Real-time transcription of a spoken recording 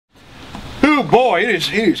Ooh boy,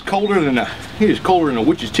 it is colder than a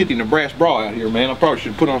witch's titty in a brass bra out here, man. I probably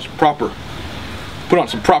should put on some proper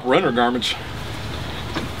undergarments.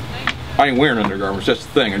 I ain't wearing undergarments, that's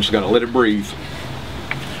the thing. I just gotta let it breathe.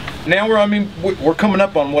 Now we're coming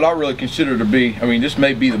up on what I really consider to be, this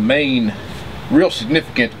may be the main, real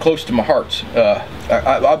significant, close to my hearts.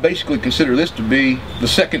 I basically consider this to be the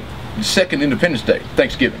second Independence Day,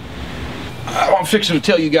 Thanksgiving. I'm fixing to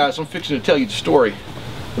tell you the story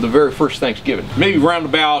of the very first Thanksgiving. Maybe round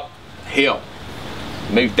about, hell,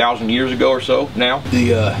 maybe 1,000 years ago or so now.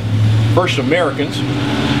 The first Americans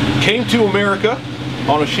came to America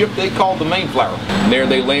on a ship they called the Mayflower. And there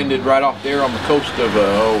they landed right off there on the coast of,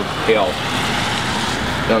 oh hell,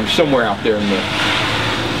 somewhere out there in the...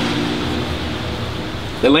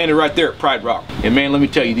 They landed right there at Pride Rock. And man, let me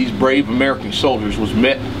tell you, these brave American soldiers was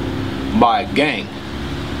met by a gang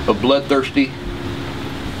of bloodthirsty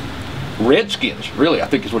redskins, really, I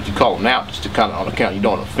think is what you call them now, just to kind of on account you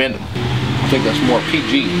don't offend them. I think that's more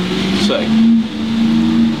PG to say.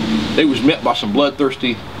 They was met by some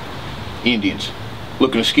bloodthirsty Indians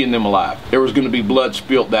looking to skin them alive. There was going to be blood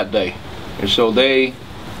spilt that day. And so they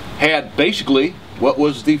had basically what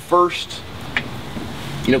was the first,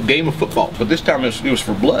 game of football. But this time it was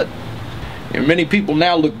for blood. And many people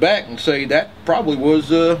now look back and say that probably was,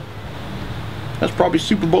 that's probably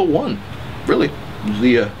Super Bowl I. Really. It was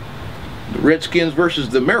the Redskins versus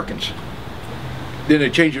the Americans. Then they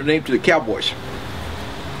changed their name to the Cowboys.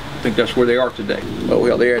 I think that's where they are today. Oh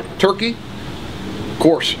well, they had turkey, of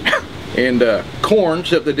course, and corn,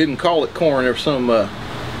 except they didn't call it corn. There was some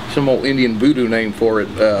old Indian voodoo name for it.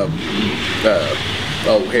 Oh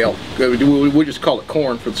hell, we'll just call it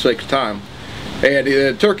corn for the sake of time. They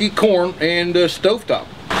had turkey, corn, and stovetop.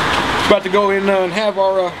 About to go in and have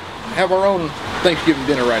our own Thanksgiving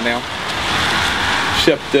dinner right now.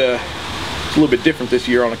 Except it's a little bit different this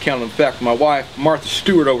year on account of the fact my wife, Martha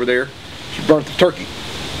Stewart over there, she burnt the turkey.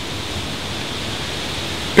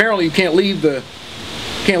 Apparently you can't leave the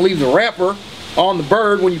wrapper on the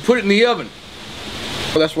bird when you put it in the oven.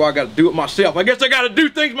 Well, that's why I got to do it myself. I guess I got to do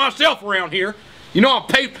things myself around here. I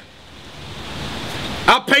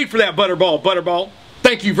paid for that butterball.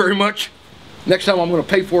 Thank you very much. Next time I'm going to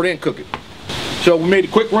pay for it and cook it. So we made a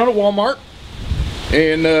quick run to Walmart,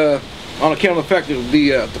 and on account of the fact that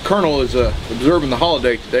the Colonel is observing the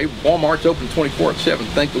holiday today, Walmart's open 24/7.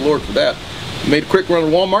 Thank the Lord for that. Made a quick run to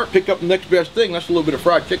Walmart, picked up the next best thing. That's a little bit of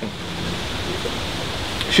fried chicken.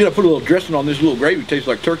 Should I put a little dressing on this little gravy? It tastes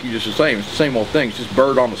like turkey just the same. It's the same old thing. It's just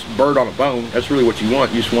bird on a bone. That's really what you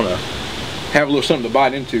want. You just want to have a little something to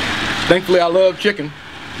bite into. Thankfully, I love chicken.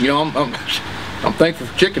 I'm thankful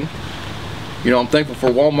for chicken. I'm thankful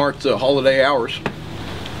for Walmart's holiday hours.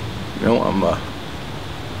 I'm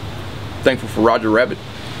thankful for Roger Rabbit.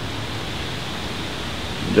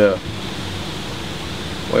 And,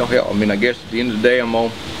 well, hell, I guess at the end of the day, I'm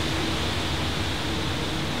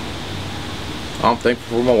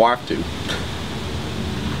thankful for my wife too.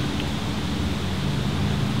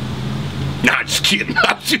 Nah, just kidding.